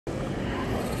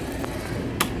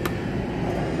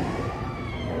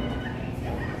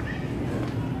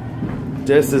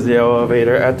This is the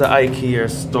elevator at the IKEA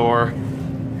store.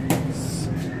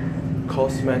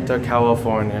 Costa,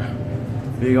 California.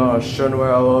 We got a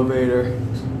Schindler elevator.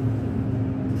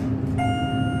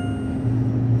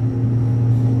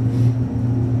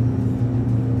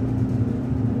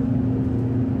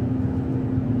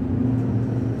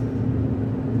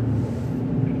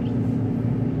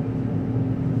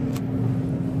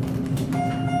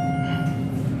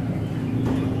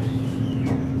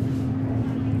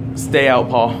 Stay out,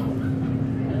 Paul.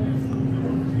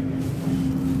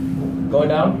 Going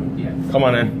down? Yeah. Come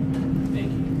on in.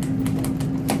 Thank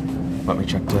you. Let me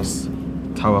check this.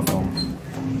 Telephone.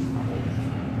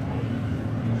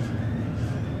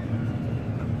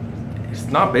 It's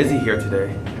not busy here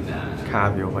today. Nah.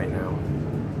 Casual right now.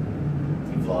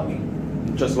 You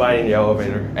vlogging? Just riding the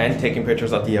elevator and taking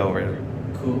pictures of the elevator.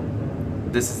 Cool.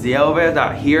 This is the elevator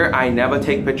that here I never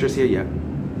take pictures here yet.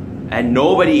 And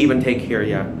nobody even take here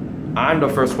yet. I'm the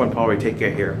first one probably take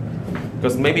it here.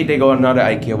 Because maybe they go another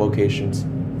IKEA locations.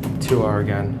 2 hours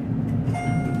again.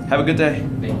 Have a good day.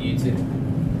 Thank you, you too.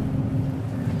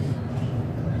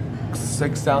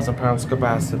 6,000 pounds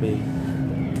capacity.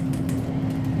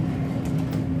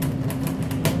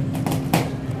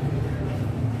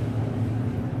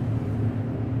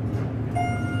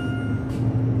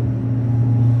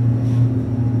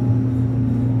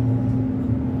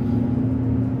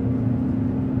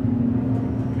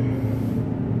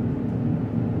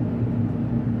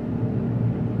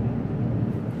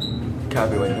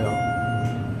 Copy right now.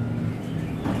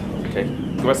 Okay,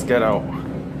 let's get out.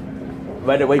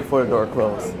 Let it wait for the door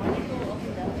close.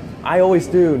 I always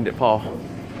do, Paul.